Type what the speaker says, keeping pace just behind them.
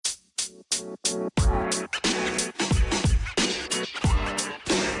What's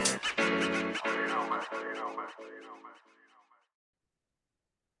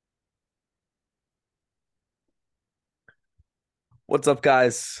up,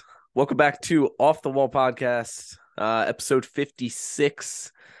 guys? Welcome back to Off the Wall Podcast, episode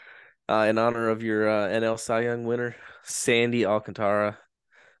 56, in honor of your NL Cy Young winner, Sandy Alcantara.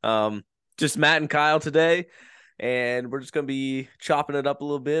 Um, just Matt and Kyle today, and we're just going to be chopping it up a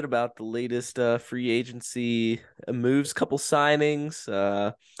little bit about the latest free agency moves, couple signings,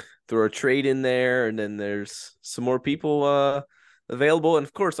 throw a trade in there, and then there's some more people available, and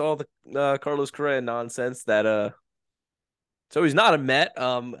of course, all the Carlos Correa nonsense that so he's not a Met.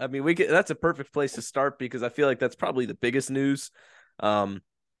 I mean, that's a perfect place to start because I feel like that's probably the biggest news. Um,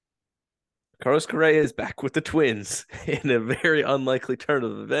 Carlos Correa is back with the Twins in a very unlikely turn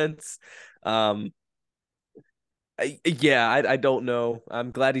of events. Um, I don't know.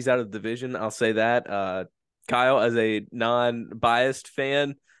 I'm glad he's out of the division. I'll say that. Kyle, as a non-biased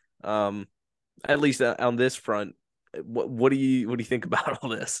fan, um, at least on this front, what do you think about all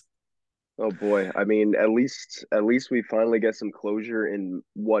this? Oh boy. I mean, at least we finally get some closure in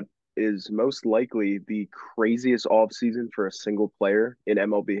what is most likely the craziest offseason for a single player in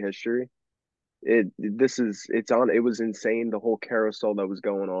MLB history. It was insane, the whole carousel that was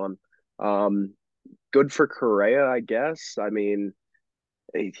going on. Um Good for Correa, I guess. I mean,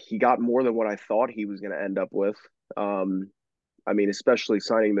 he got more than what I thought he was going to end up with. Um I mean, especially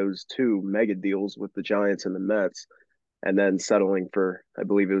signing those two mega deals with the Giants and the Mets and then settling for, I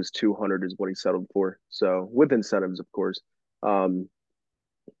believe it was 200 is what he settled for. So with incentives, of course. Um,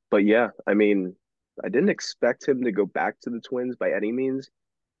 but yeah, I mean, I didn't expect him to go back to the Twins by any means,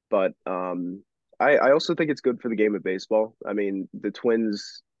 but I also think it's good for the game of baseball. I mean, the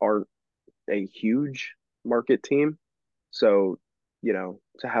Twins aren't a huge market team, so to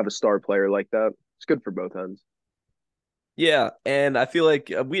have a star player like that, it's good for both ends. Yeah, and I feel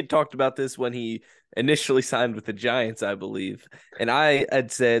like we had talked about this when he initially signed with the Giants, I believe. And I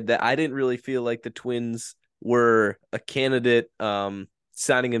had said that I didn't really feel like the Twins were a candidate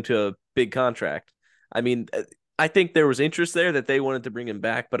signing him to a big contract. I mean, I think there was interest there that they wanted to bring him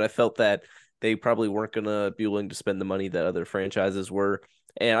back, but I felt that they probably weren't going to be willing to spend the money that other franchises were.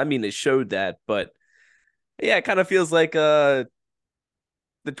 And I mean, it showed that, but yeah, it kind of feels like the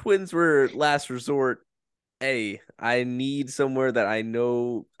Twins were last resort. Hey, I need somewhere that I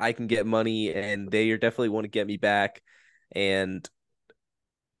know I can get money, and they are definitely want to get me back. And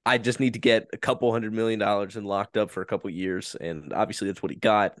I just need to get a couple $100 million and locked up for a couple years. And obviously, that's what he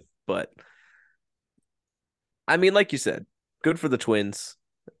got. But I mean, like you said, good for the Twins.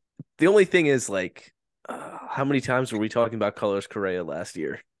 The only thing is, like, how many times were we talking about Carlos Correa last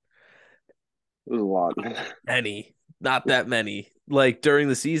year? It was a lot. Any, not that many. Like during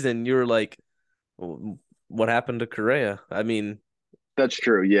the season, you were like, "Well, what happened to Correa?" I mean, That's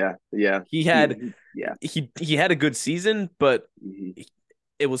true. Yeah, yeah, he had yeah. he had a good season, but Mhm.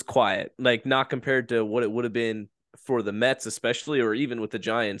 it was quiet. Like not compared to what it would have been for the Mets, especially, or even with the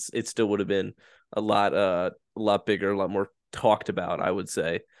Giants, it still would have been a lot bigger, a lot more talked about, I would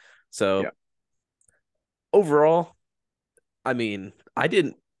say. Yeah. So overall, I mean, I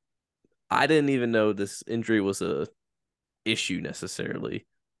didn't even know this injury was a issue necessarily.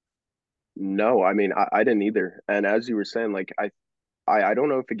 No, I mean, I didn't either. And as you were saying, like I don't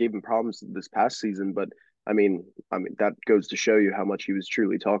know if it gave him problems this past season, but I mean that goes to show you how much he was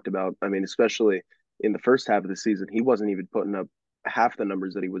truly talked about. I mean, especially in the first half of the season, he wasn't even putting up half the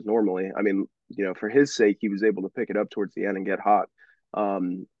numbers that he was normally. I mean, for his sake, he was able to pick it up towards the end and get hot.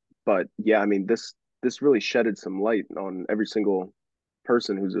 Um, but yeah, I mean, this really shedded some light on every single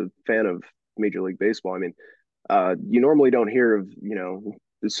person who's a fan of Major League Baseball. I mean, you normally don't hear of,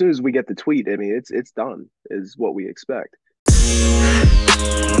 as soon as we get the tweet, I mean, it's done is what we expect.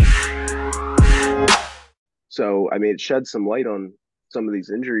 So, I mean, it sheds some light on some of these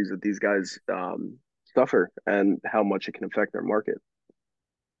injuries that these guys suffer and how much it can affect their market.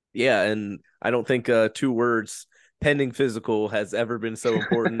 Yeah, and I don't think two words pending physical has ever been so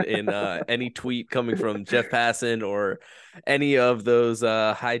important in any tweet coming from Jeff Passan or any of those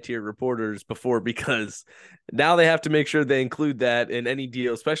high tier reporters before, because now they have to make sure they include that in any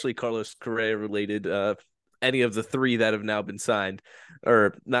deal, especially Carlos Correa related. Any of the three that have now been signed,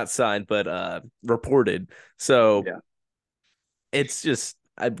 or not signed, but reported. So Yeah. it's just,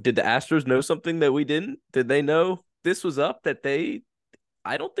 did the Astros know something that we didn't? Did they know this was up? That they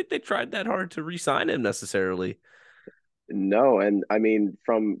I don't think they tried that hard to re-sign him necessarily. No, and I mean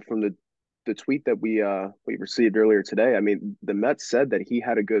from the tweet that we received earlier today, I mean the Mets said that he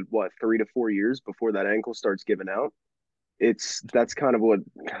had a good what 3 to 4 years before that ankle starts giving out. that's kind of what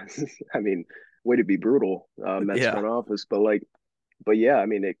I mean, way to be brutal, Mets Yeah. front office, but yeah, I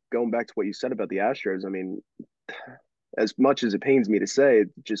mean, going back to what you said about the Astros, I mean, as much as it pains me to say, it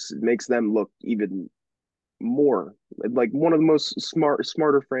just makes them look even more like one of the most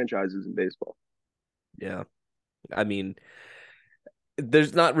smarter franchises in baseball. Yeah. I mean,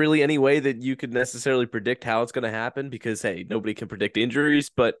 there's not really any way that you could necessarily predict how it's going to happen because hey, nobody can predict injuries,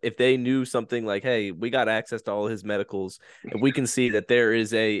 but if they knew something like hey, we got access to all his medicals and we can see that there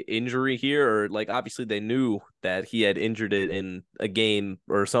is a injury here or like obviously they knew that he had injured it in a game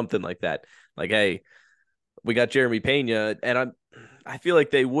or something like that. Like hey, we got Jeremy Pena and I feel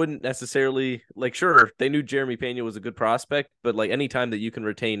like they wouldn't necessarily like sure, they knew Jeremy Pena was a good prospect, but like anytime that you can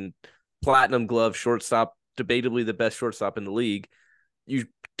retain platinum glove shortstop, debatably the best shortstop in the league, your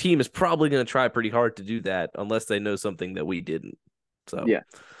team is probably going to try pretty hard to do that unless they know something that we didn't. So, Yeah,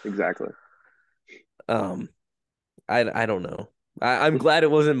 exactly. um, I don't know. I'm glad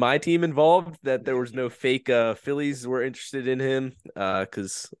it wasn't my team involved. That there was no fake Phillies were interested in him.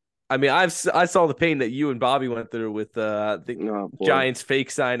 Because I mean I saw the pain that you and Bobby went through with the Oh boy, Giants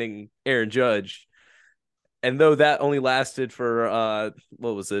fake signing Aaron Judge. And though that only lasted for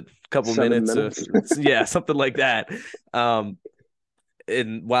what was it, a couple minutes,7 minutes. yeah, something like that. Um,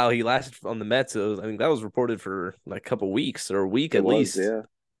 and while he lasted on the Mets, I think that was reported for like a couple weeks or a week It at was, least. yeah.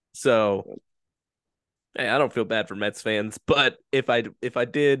 So hey, I don't feel bad for Mets fans, but if I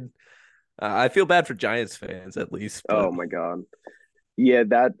did, I feel bad for Giants fans at least. But Oh my God. Yeah,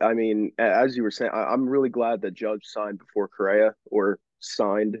 that I mean, as you were saying, I'm really glad that Judge signed before Correa, or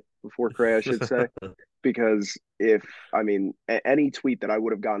signed before Correa, I should say, because if I mean any tweet that I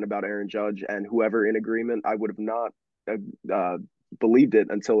would have gotten about Aaron Judge and whoever in agreement, I would have not uh, believed it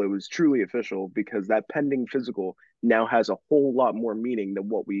until it was truly official, because that pending physical now has a whole lot more meaning than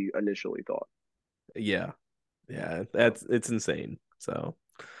what we initially thought. yeah, yeah, So that's it's insane. So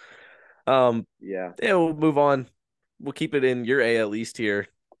um, yeah, yeah, we'll move on. We'll keep it in your AL East here.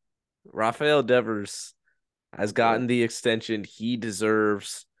 Rafael Devers has yeah. gotten the extension he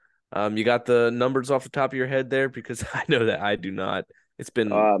deserves. You got the numbers off the top of your head there because I know that I do not. It's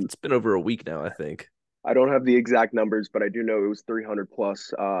been Um, it's been over a week now, I think. I don't have the exact numbers, but I do know it was 300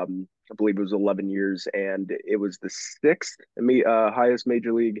 plus. I believe it was 11 years, and it was the sixth highest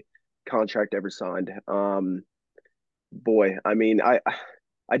major league contract ever signed. Boy, I mean, I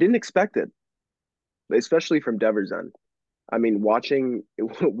didn't expect it, especially from Devers' end. I mean, watching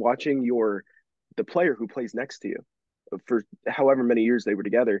the player who plays next to you for however many years they were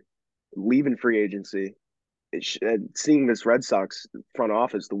together, leaving free agency, seeing this Red Sox front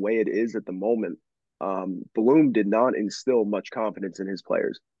office the way it is at the moment, Bloom did not instill much confidence in his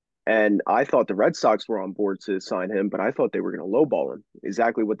players. And I thought the Red Sox were on board to sign him, but I thought they were going to lowball him.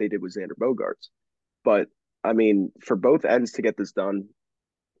 Exactly what they did with Xander Bogaerts. But I mean, for both ends to get this done,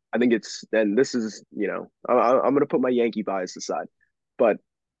 I think and this is, I'm going to put my Yankee bias aside, but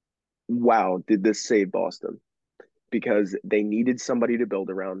wow, did this save Boston? Because they needed somebody to build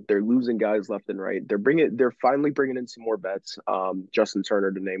around. They're losing guys left and right. They're finally bringing in some more vets. Justin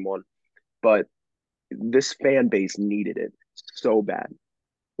Turner to name one, but this fan base needed it so bad.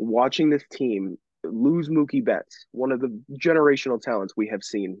 Watching this team lose Mookie Betts, one of the generational talents we have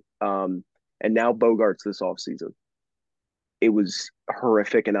seen, and now Bogarts this offseason. It was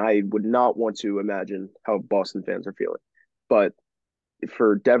horrific, and I would not want to imagine how Boston fans are feeling. But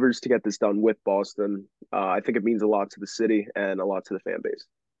for Devers to get this done with Boston, I think it means a lot to the city and a lot to the fan base.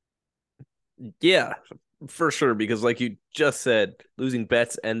 Yeah, for sure. Because like you just said, losing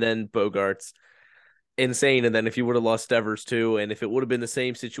Betts and then Bogarts, insane. And then if you would have lost Devers too, and if it would have been the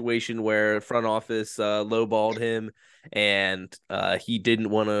same situation where front office lowballed him and he didn't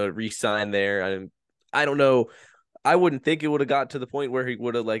want to re-sign there, I don't know. I wouldn't think it would have got to the point where he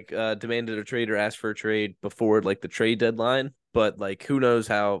would have like demanded a trade or asked for a trade before like the trade deadline. But like, who knows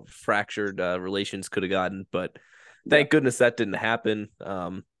how fractured relations could have gotten? But Yeah. thank goodness that didn't happen.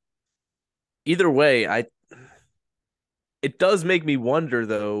 Either way, I it does make me wonder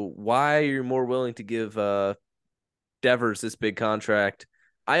though why you're more willing to give Devers this big contract.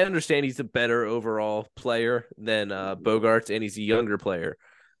 I understand he's a better overall player than Bogarts, and he's a younger player.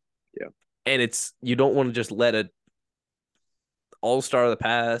 Yeah. And it's you don't want to just let a all star of the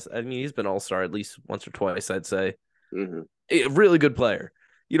past. I mean, he's been all star at least once or twice, I'd say. Mm-hmm. A really good player.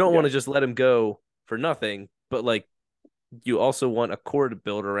 You don't want Yeah. to just let him go for nothing, but like you also want a core to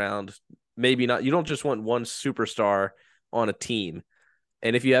build around. Maybe not. You don't just want one superstar on a team.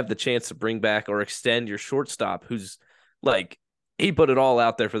 And if you have the chance to bring back or extend your shortstop, who's like he put it all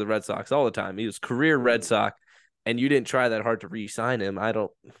out there for the Red Sox all the time. He was career Red Mm-hmm. Sox, and you didn't try that hard to re-sign him. I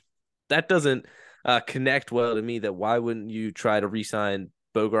don't. That doesn't. connect well to me that why wouldn't you try to re-sign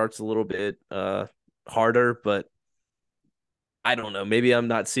Bogarts a little bit harder, but I don't know. Maybe I'm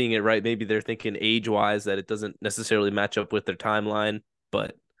not seeing it right. Maybe they're thinking age-wise that it doesn't necessarily match up with their timeline,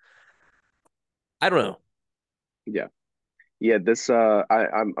 but I don't know. Yeah. Yeah, this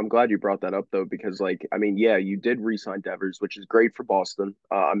I'm glad you brought that up though, because like I mean, yeah, you did re-sign Devers, which is great for Boston.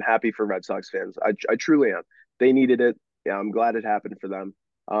 I'm happy for Red Sox fans. I truly am. They needed it. Yeah, I'm glad it happened for them.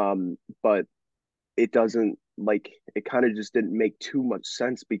 But it doesn't like it kind of just didn't make too much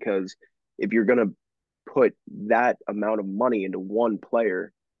sense because if you're gonna put that amount of money into one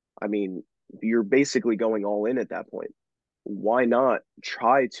player, I mean, you're basically going all in at that point. Why not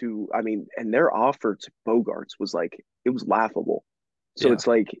try to? I mean, and their offer to Bogarts was like it was laughable. So Yeah. it's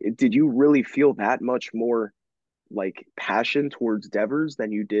like, did you really feel that much more like passion towards Devers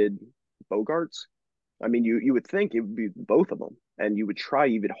than you did Bogarts? I mean, you would think it would be both of them, and you would try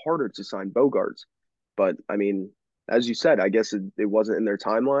even harder to sign Bogarts. But I mean, as you said, I guess it wasn't in their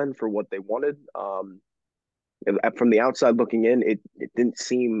timeline for what they wanted. From the outside looking in, it didn't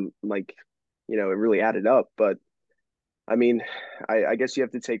seem like it really added up. But I mean, I guess you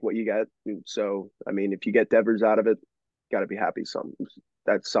have to take what you get. So I mean, if you get Devers out of it, got to be happy.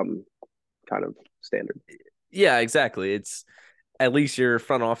 That's some kind of standard. Yeah, exactly. It's at least your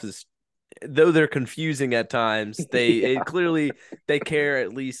front office, though they're confusing at times, Yeah, clearly they care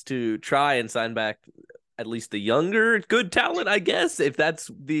at least to try and sign back at least the younger good talent, I guess. If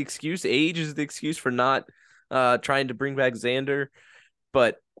that's the excuse, age is the excuse for not trying to bring back Xander.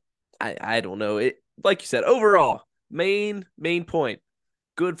 But I don't know. It like you said, overall, main point.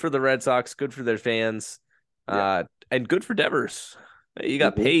 Good for the Red Sox, good for their fans, yeah. and good for Devers. You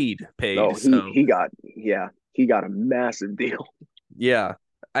got hmm paid. No, he So he got yeah, he got a massive deal. yeah,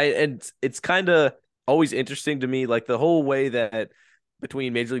 I and it's kind of always interesting to me, like the whole way that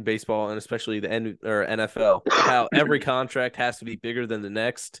between Major League Baseball and especially the NFL, how every contract has to be bigger than the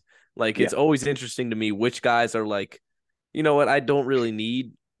next. Like Yeah. it's always interesting to me which guys are like, you know what, I don't really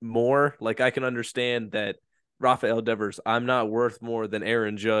need more. Like I can understand that Rafael Devers, I'm not worth more than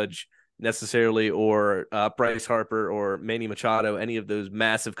Aaron Judge necessarily, or Bryce Harper or Manny Machado, any of those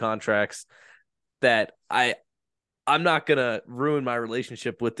massive contracts that I'm not gonna ruin my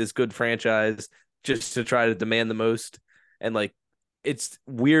relationship with this good franchise just to try to demand the most. And like, it's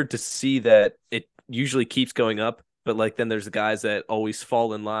weird to see that it usually keeps going up, but like then there's the guys that always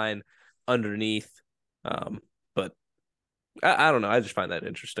fall in line underneath. But I don't know. I just find that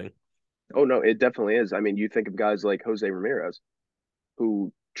interesting. Oh no, it definitely is. I mean, you think of guys like Jose Ramirez,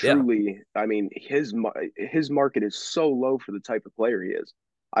 who Yeah, truly, I mean, his market is so low for the type of player he is.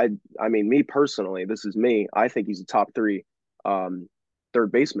 I I mean, me personally, this is me. I think he's a top three um,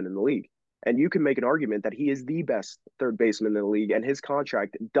 third baseman in the league, and you can make an argument that he is the best third baseman in the league, and his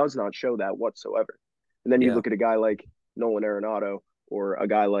contract does not show that whatsoever. And then you yeah, look at a guy like Nolan Arenado or a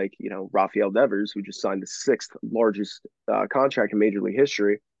guy like Rafael Devers, who just signed the sixth largest contract in Major League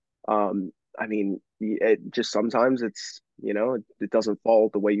history. I mean, it just sometimes it doesn't fall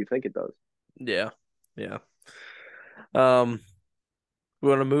the way you think it does. yeah, yeah. Um, we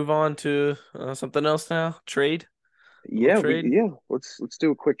want to move on to something else now. Trade, little trade. Let's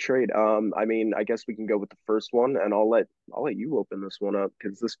do a quick trade. I mean, I guess we can go with the first one, and I'll let you open this one up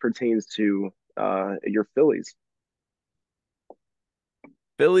because this pertains to your Phillies.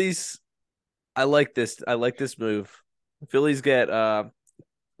 Phillies. I like this. I like this move. Phillies get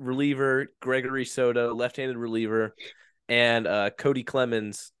reliever Gregory Soto, left-handed reliever, and Cody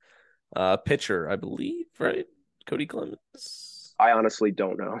Clemens, pitcher, I believe, right? Cody Clemens. I honestly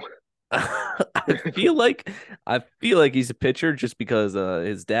don't know. I feel like he's a pitcher just because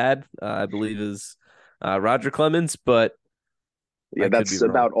his dad, I believe, is Roger Clemens, but Yeah, I could be that's wrong.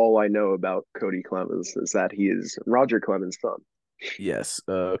 about all I know about Cody Clemens is that he is Roger Clemens' son. Yes.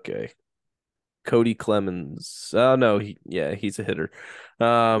 Okay. Cody Clemens. Oh no, he's a hitter.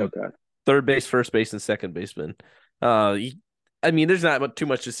 Um, Okay. third base, first base, and second baseman. He, I mean, there's not too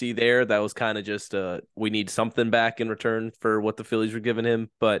much to see there. That was kind of just we need something back in return for what the Phillies were giving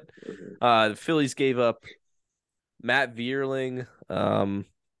him. But Mhm. the Phillies gave up Matt Vierling,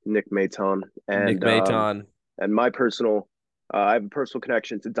 Nick Maton Nick Maton. and I have a personal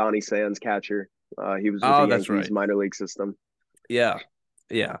connection to Donnie Sands, catcher. He was with the Oh, that's Yankees right. minor league system. Yeah,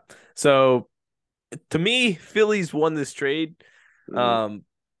 yeah. So to me, Phillies won this trade. hmm Um,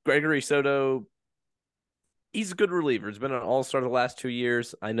 Gregory Soto, he's a good reliever. He's been an all-star the last 2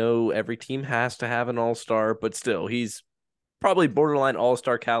 years. I know every team has to have an all-star, but still, he's probably borderline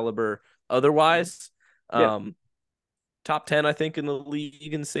all-star caliber otherwise. Yeah. Um, top 10, I think, in the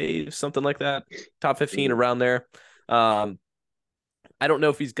league in saves, something like that. Top 15 hmm around there. Um, I don't know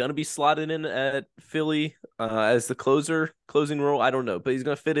if he's gonna be slotted in at Philly as the closing role. I don't know, but he's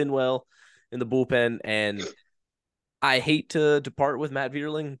gonna fit in well in the bullpen. And I hate to depart with Matt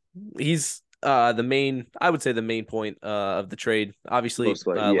Vierling. He's the main, I would say, the main point of the trade. Obviously, Most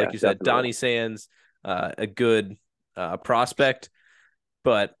likely, yeah, like you said, definitely. Donnie Sands, a good prospect,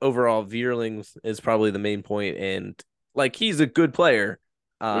 but overall, Vierling is probably the main point, and like he's a good player.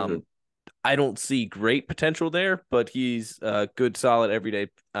 Hmm. Um, I don't see great potential there, but he's a good, solid, everyday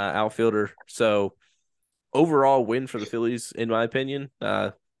outfielder. So overall, win for the Phillies, in my opinion.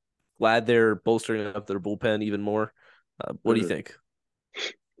 Glad they're bolstering up their bullpen even more. What do you Hmm. think?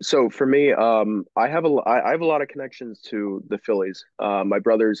 So for me, I have a lot of connections to the Phillies. My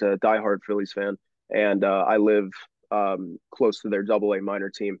brother's a diehard Phillies fan, and I live close to their Double A minor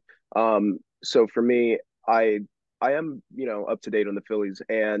team. So for me, I I am up to date on the Phillies,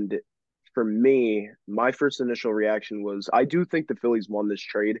 and for me, my first initial reaction was I do think the Phillies won this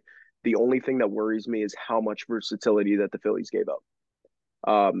trade. The only thing that worries me is how much versatility that the Phillies gave up.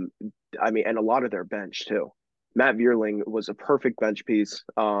 Um, I mean, and a lot of their bench too. Matt Vierling was a perfect bench piece.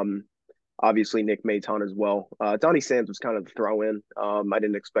 Obviously Nick Maton as well. Donnie Sands was kind of the throw in. I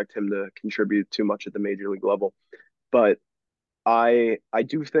didn't expect him to contribute too much at the major league level, but I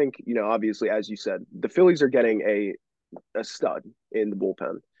do think obviously as you said, the Phillies are getting a stud in the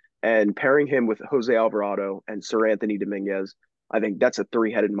bullpen, and pairing him with Jose Alvarado and Sir Anthony Dominguez, I think that's a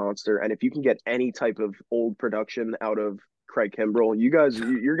three-headed monster. And if you can get any type of old production out of Craig Kimbrell, your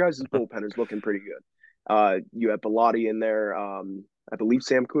guys' bullpen is looking pretty good. You have Bilotti in there. I believe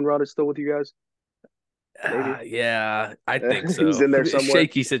Sam Coonrod is still with you guys. Maybe Yeah, I think he's so. in there A somewhere.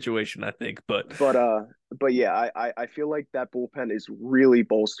 shaky situation, I think, but But uh, but yeah, I feel like that bullpen is really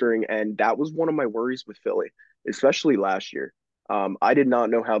bolstering, and that was one of my worries with Philly, especially last year. I did not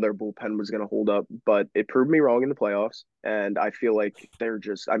know how their bullpen was going to hold up, but it proved me wrong in the playoffs, and I feel like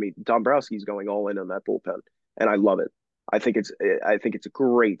I mean, Dombrowski's going all in on that bullpen, and I love it. I think it's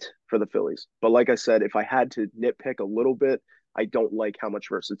great for the Phillies. But like I said, if I had to nitpick a little bit, I don't like how much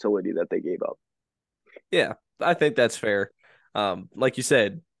versatility that they gave up. yeah, I think that's fair. Like you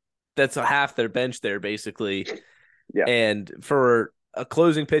said, that's a half their bench there basically. Yeah, And for a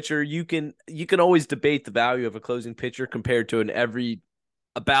closing pitcher, you can always debate the value of a closing pitcher compared to an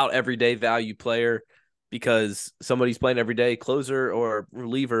about everyday value player because somebody's playing every day, closer or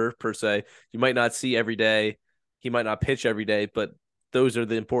reliever per se, you might not see every day. He might not pitch every day, but those are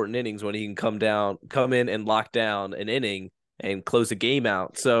the important innings when he can come in and lock down an inning and close a game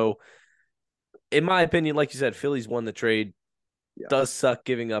out. So, in my opinion, like you said, Phillies won the trade. yeah, Does suck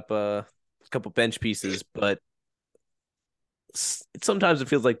giving up a couple bench pieces, but sometimes it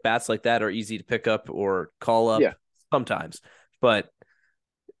feels like bats like that are easy to pick up or call up yeah, sometimes. But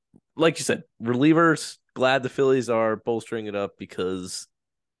like you said, relievers, glad the Phillies are bolstering it up because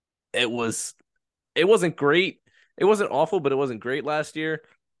it was it wasn't great. It wasn't awful, but it wasn't great last year.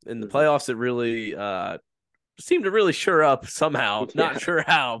 In the hmm, playoffs, it really seemed to really sure up somehow. Not yeah, sure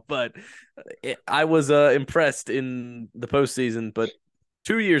how, but I was impressed in the postseason. But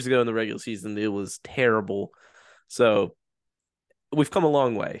 2 years ago in the regular season, it was terrible. So we've come a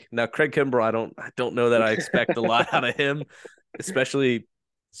long way. Now Craig Kimbrell, I don't know that I expect a lot out of him, especially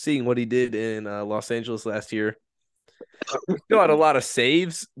seeing what he did in Los Angeles last year. He still had a lot of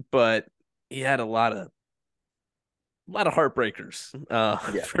saves, but he had a lot of heartbreakers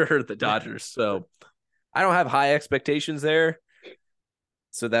yeah. for the Dodgers. So I don't have high expectations there.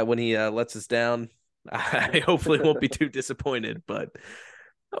 So that when he lets us down, I hopefully won't be too disappointed. But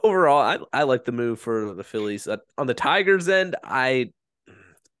overall, I like the move for the Phillies. On the Tigers end, I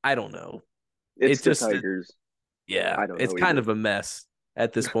don't know. It's It the just Tigers. yeah, I don't it's know kind either. of a mess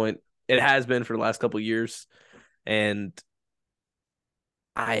at this point. It has been for the last couple of years, and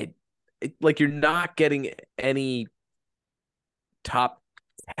I like you're not getting any top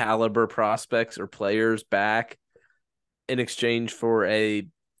caliber prospects or players back in exchange for a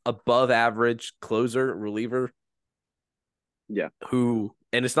above average closer reliever Yeah. who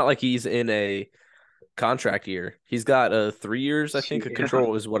and it's not like he's in a contract year. He's got 3 years, I think, of Yeah.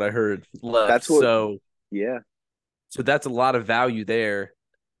 control is what I heard left. That's what, yeah. So that's a lot of value there.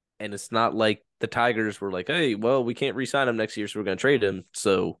 And it's not like the Tigers were like, hey, well, we can't re-sign him next year, so we're gonna trade him.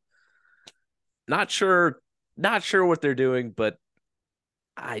 So not sure, not sure what they're doing, but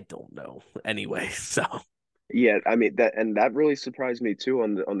I don't know anyway. So Yeah. I mean, that really surprised me too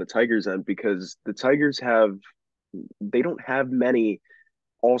on the Tigers end because the Tigers they don't have many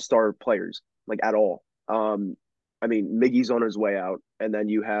all-star players like at all. I mean, Miggy's on his way out, and then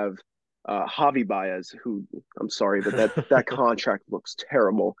you have Javi Baez, who I'm sorry, but that contract looks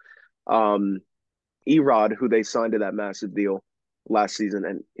terrible. Um, Erod, who they signed to that massive deal. last season,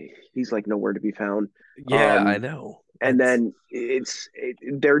 and he's like nowhere to be found. Yeah, I Um, know. and then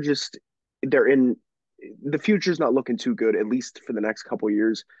they're in the future's not looking too good, at least for the next couple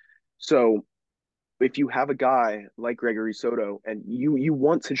years. So if you have a guy like Gregory Soto and you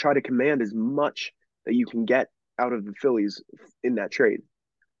want to try to command as much that you can get out of the Phillies in that trade,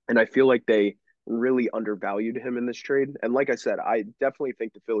 and I feel like they really undervalued him in this trade. And like I said, I definitely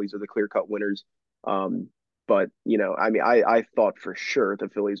think the Phillies are the clear cut winners. Um, but I mean, I thought for sure the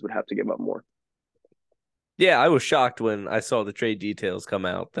Phillies would have to give up more. Yeah, I was shocked when I saw the trade details come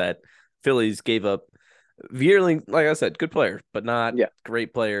out that Phillies gave up Vierling, like I said, good player, but not Yeah,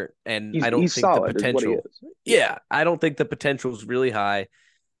 great player. And he's I don't he's think the solid, is what he potential, is. Yeah. yeah, I don't think the potential is really high.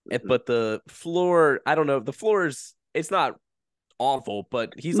 Mm-hmm. But the floor, I don't know. The floor is, it's not awful,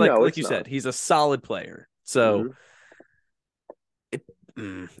 but he's No, like it's you not. said, he's a solid player. So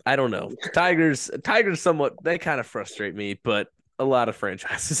Mm-hmm. it, I don't know. Tigers somewhat, they kind of frustrate me, but a lot of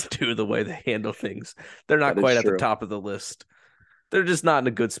franchises do the way they handle things. They're not That is quite at the true. top of the list. They're just not in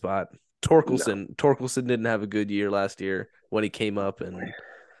a good spot. No, Torkelson didn't have a good year last year when he came up, and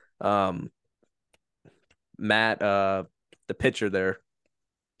um, Matt, the pitcher there,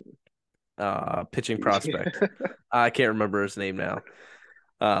 pitching prospect. I can't remember his name now.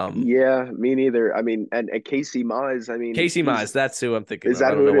 Um, yeah, me neither. I mean, and Casey Mize, I mean, Casey Mize, that's who I'm thinking is of.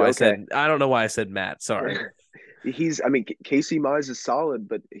 that who it is? Okay. I don't know why I said Matt. Sorry. I mean, Casey Mize is solid,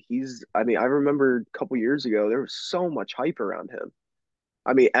 but I mean, I remember a couple years ago, there was so much hype around him.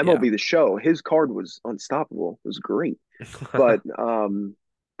 I mean, Yeah. MLB The Show, his card was unstoppable. It was great. But,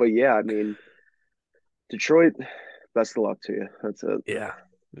 but yeah, I mean, Detroit, best of luck to you. That's it. Yeah.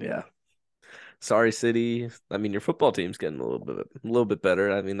 Yeah. Sorry, City. I mean, your football team's getting a little bit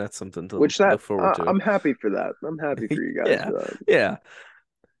better. I mean, that's something to Which that look forward to. I'm happy for that. I'm happy for you guys Yeah. for that. Yeah.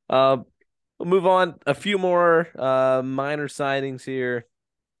 Um, we'll move on. A few more minor signings here.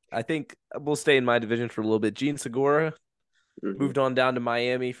 I think we'll stay in my division for a little bit. Gene Segura Hmm. moved on down to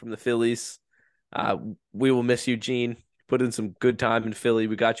Miami from the Phillies. Uh, we will miss you, Gene. Put in some good time in Philly.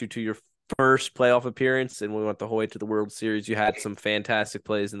 We got you to your first playoff appearance, and we went the whole way to the World Series. You had some fantastic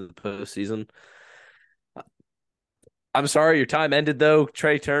plays in the postseason. I'm sorry, your time ended though.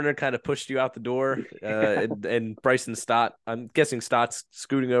 Trey Turner kind of pushed you out the door, and Bryson Stott. I'm guessing Stott's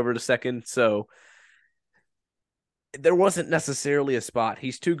scooting over to second, so there wasn't necessarily a spot.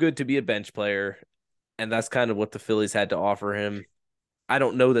 He's too good to be a bench player, and that's kind of what the Phillies had to offer him. I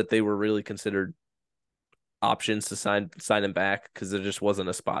don't know that they were really considered options to sign him back because there just wasn't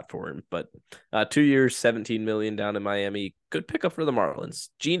a spot for him. But 2 years, 17 million down in Miami, good pickup for the Marlins.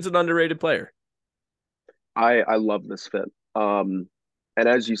 Gene's an underrated player. I love this fit. And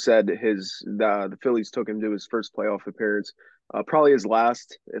as you said, the Phillies took him to his first playoff appearance, probably his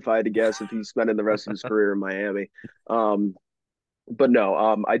last, if I had to guess, if he's spending the rest of his career in Miami. Um, but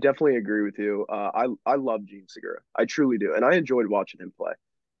no, I definitely agree with you. I love Gene Segura, I truly do, and I enjoyed watching him play.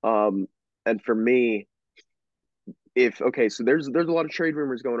 Um, and for me, if okay, so there's a lot of trade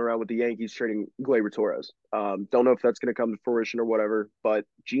rumors going around with the Yankees trading Gleyber Torres. Don't know if that's going to come to fruition or whatever, but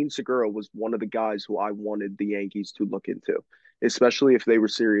Gene Segura was one of the guys who I wanted the Yankees to look into, especially if they were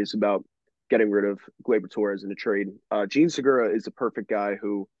serious about getting rid of Gleyber Torres in a trade. Gene Segura is a perfect guy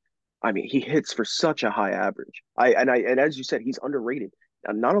who, I mean, he hits for such a high average. And as you said, he's underrated.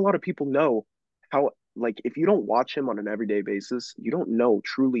 Now, not a lot of people know how, like, if you don't watch him on an everyday basis, you don't know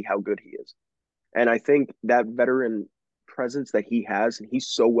truly how good he is. And I think that veteran presence that he has, and he's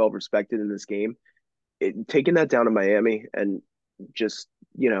so well respected in this game, taking that down to Miami and just,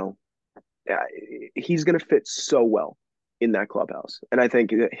 you know, uh, he's going to fit so well in that clubhouse. And I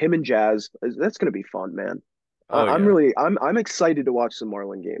think him and Jazz, that's going to be fun, man. Oh yeah, I'm excited to watch some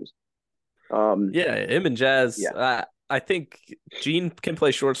Marlin games. Um, yeah. Him and Jazz. yeah, I think Gene can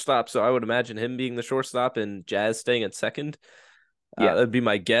play shortstop, so I would imagine him being the shortstop and Jazz staying at second. yeah, That'd be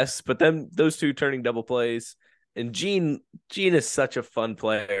my guess. But then those two turning double plays, and Gene is such a fun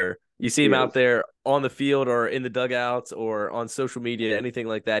player. You see he him out is. there on the field or in the dugouts or on social media, anything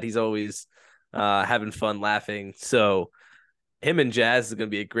like that. He's always having fun, laughing. So him and Jazz is going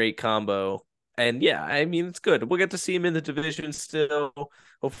to be a great combo. And yeah, I mean it's good. We'll get to see him in the division still.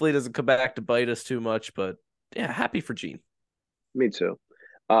 Hopefully, it doesn't come back to bite us too much. But yeah, happy for Gene. Me too.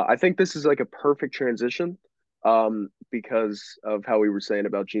 I think this is like a perfect transition because of how we were saying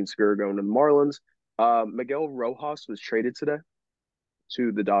about Gene Segura going to the Marlins. Miguel Rojas was traded today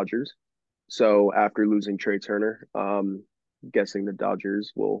to the Dodgers. So after losing Trey Turner, guessing the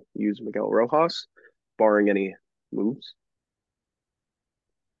Dodgers will use Miguel Rojas, barring any moves.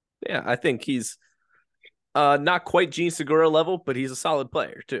 Yeah, I think he's not quite Gene Segura level, but he's a solid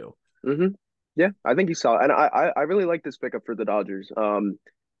player too. Mm-hmm. Yeah, I think he saw, and I really like this pickup for the Dodgers.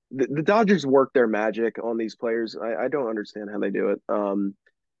 The Dodgers work their magic on these players. I don't understand how they do it.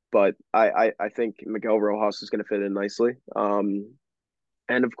 But I think Miguel Rojas is going to fit in nicely.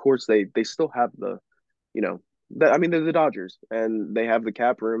 And of course they still have the, you know, I mean they're the Dodgers and they have the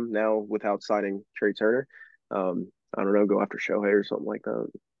cap room now without signing Trey Turner. I don't know, go after Shohei or something like that.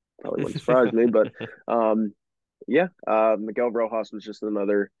 Probably wouldn't surprise me, but um, yeah, Miguel Rojas was just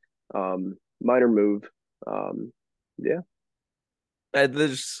another minor move. Um, yeah,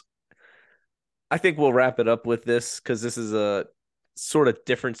 There's I think we'll wrap it up with this because this is a sort of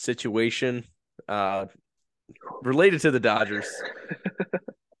different situation uh, related to the Dodgers.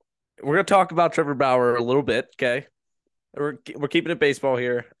 We're gonna talk about Trevor Bauer a little bit. Okay, we're keeping it baseball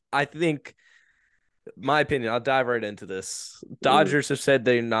here. I think, my opinion, I'll dive right into this. mm, Dodgers have said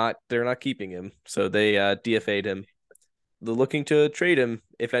they're not keeping him, so they DFA'd him. They're looking to trade him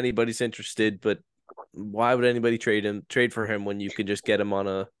if anybody's interested, but why would anybody trade for him when you can just get him on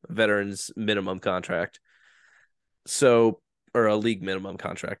a veterans minimum contract? So, or a league minimum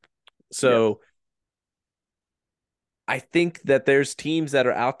contract. yeah. So I think that there's teams that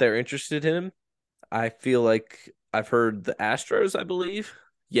are out there interested in him. I feel like I've heard the Astros, I believe,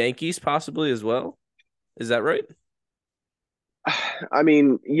 Yankees possibly as well. Is that right? I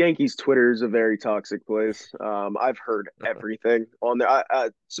mean, Yankees Twitter is a very toxic place. I've heard everything on there.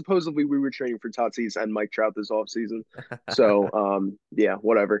 Supposedly we were training for Tatis and Mike Trout this offseason. So, yeah,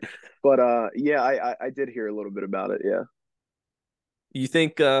 whatever. But yeah, I did hear a little bit about it. Yeah. You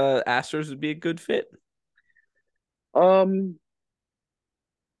think Astros would be a good fit? Um,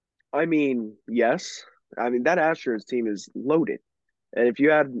 I mean, yes. I mean that Astros team is loaded. And if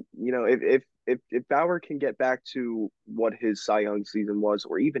you had, you know, if Bauer can get back to what his Cy Young season was,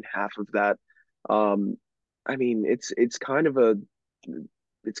 or even half of that, um, I mean, it's kind of a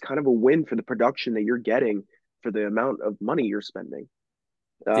win for the production that you're getting for the amount of money you're spending.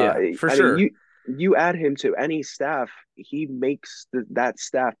 Uh, Yeah, for I mean, sure. you add him to any staff, he makes that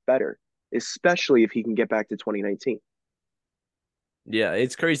staff better, especially if he can get back to 2019. Yeah,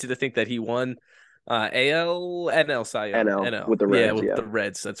 it's crazy to think that he won AL NL Cy Young NL NL. with the Yeah, Reds, with yeah, the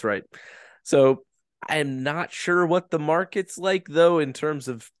Reds. That's right. So I'm not sure what the market's like though in terms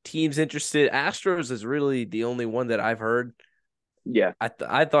of teams interested. Astros is really the only one that I've heard. yeah,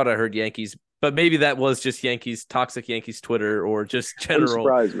 I thought I heard Yankees, but maybe that was just Yankees, toxic Yankees Twitter, or just wouldn't general.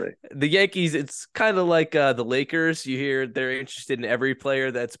 surprise me. The Yankees, it's kind of like the Lakers. You hear they're interested in every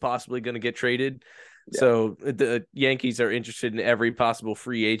player that's possibly going to get traded. Yeah, So the Yankees are interested in every possible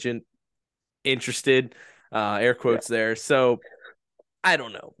free agent interested, air yeah, quotes there. So I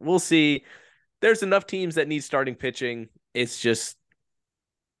don't know. We'll see. There's enough teams that need starting pitching. It's just,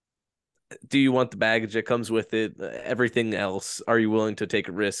 do you want the baggage that comes with it? Everything else, are you willing to take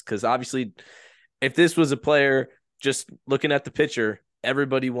a risk? Because obviously, if this was a player just looking at the pitcher,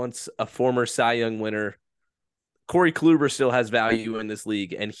 everybody wants a former Cy Young winner. Corey Kluber still has value in this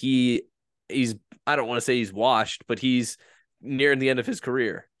league, and he's I don't want to say he's washed, but he's nearing the end of his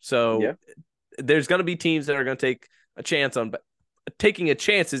career. yeah. So there's going to be teams that are going to take a chance on. But taking a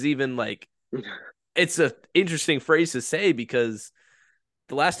chance is even like, it's a interesting phrase to say because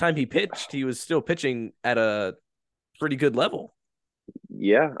the last time he pitched, he was still pitching at a pretty good level.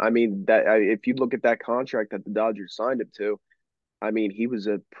 Yeah, I mean if you look at that contract that the Dodgers signed him to, I mean he was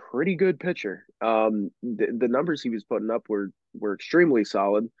a pretty good pitcher. The numbers he was putting up were extremely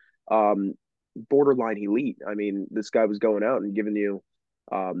solid, borderline elite. I mean, this guy was going out and giving you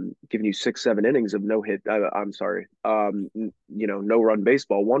 6, 7 innings of no hit. I'm sorry, you know, no run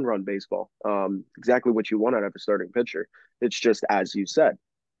baseball, 1 run baseball. Exactly what you want out of a starting pitcher. It's just as you said,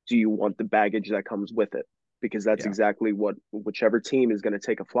 do you want the baggage that comes with it? Because that's Yeah, exactly what whichever team is going to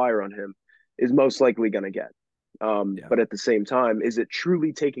take a flyer on him is most likely going to get. yeah. But at the same time, is it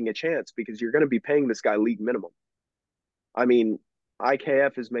truly taking a chance? Because you're going to be paying this guy league minimum. I mean,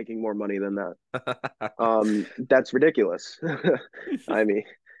 IKF is making more money than that. That's ridiculous. I mean,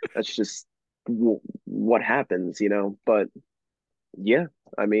 that's just what happens, you know. But yeah,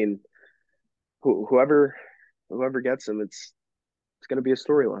 I mean, whoever gets him, it's going to be a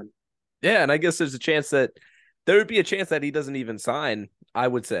storyline. Yeah, and I guess there would be a chance that he doesn't even sign. I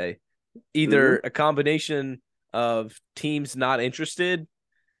would say Hmm. either a combination of teams not interested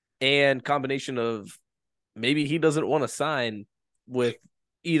and combination of maybe he doesn't want to sign with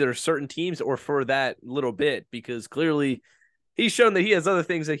either certain teams or for that little bit because clearly he's shown that he has other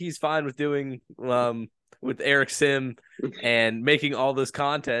things that he's fine with doing with Eric Sim and making all this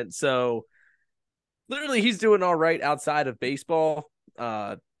content. So literally he's doing all right outside of baseball.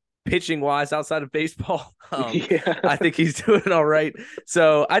 Pitching wise outside of baseball. Yeah, I think he's doing all right.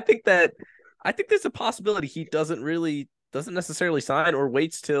 So I think that I think there's a possibility he doesn't necessarily sign or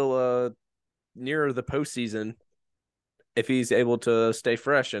waits till near the postseason if he's able to stay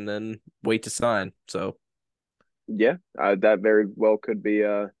fresh and then wait to sign. So Yeah, that very well could be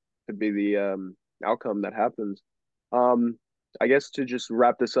the outcome that happens. Um, I guess to just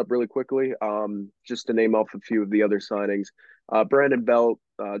wrap this up really quickly, just to name off a few of the other signings, Brandon Belt,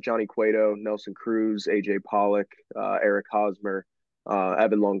 Johnny Cueto, Nelson Cruz, AJ Pollock, Eric Hosmer,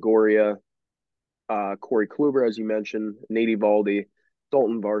 Evan Longoria, Corey Kluber, as you mentioned, Nate Eovaldi,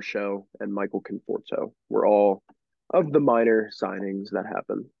 Dalton Varsho, and Michael Conforto were all of the minor signings that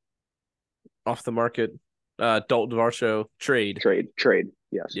happened. off the market, Dalton Varsho trade. Trade,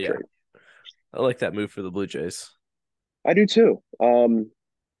 yes, Yeah, trade. I like that move for the Blue Jays. I do too.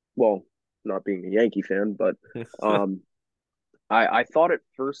 Well, not being a Yankee fan, but um, I thought at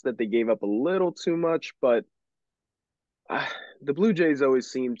first that they gave up a little too much, but uh, the Blue Jays always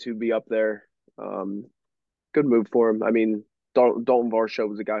seem to be up there. Um, Good move for him. I mean, Dalton Varsho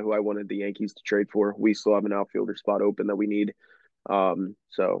was a guy who I wanted the Yankees to trade for. We still have an outfielder spot open that we need.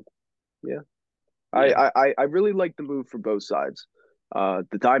 So yeah, Yeah, I really like the move for both sides. The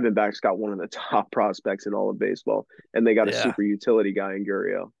Diamondbacks got one of the top prospects in all of baseball, and they got a yeah, super utility guy in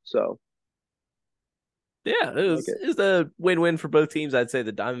Gurriel. So yeah. I like it. It was a win-win for both teams. I'd say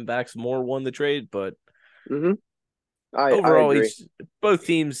the Diamondbacks more won the trade, but hmm I overall, agree. each both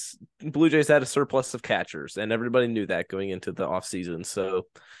teams, Blue Jays had a surplus of catchers, and everybody knew that going into the offseason. So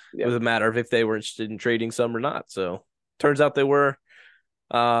it Yeah. was a matter of if they were interested in trading some or not. So turns out they were.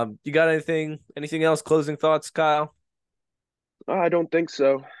 You got anything else? Closing thoughts, Kyle? I don't think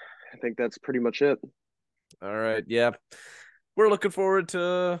so. I think that's pretty much it. All right, yeah, we're looking forward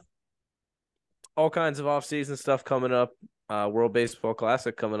to all kinds of off-season stuff coming up. World Baseball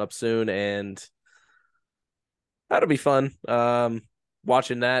Classic coming up soon, and that'll be fun.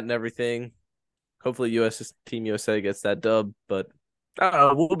 Watching that and everything. Hopefully, Team USA gets that dub. But I don't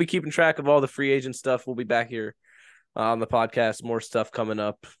know. We'll be keeping track of all the free agent stuff. We'll be back here on the podcast. More stuff coming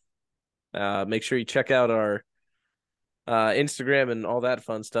up. Make sure you check out our Instagram and all that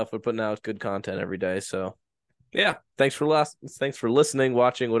fun stuff. We're putting out good content every day. So yeah, thanks for listening,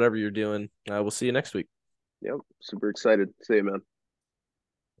 watching, whatever you're doing. We'll see you next week. Yep. Super excited. See you,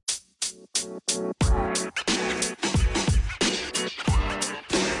 man.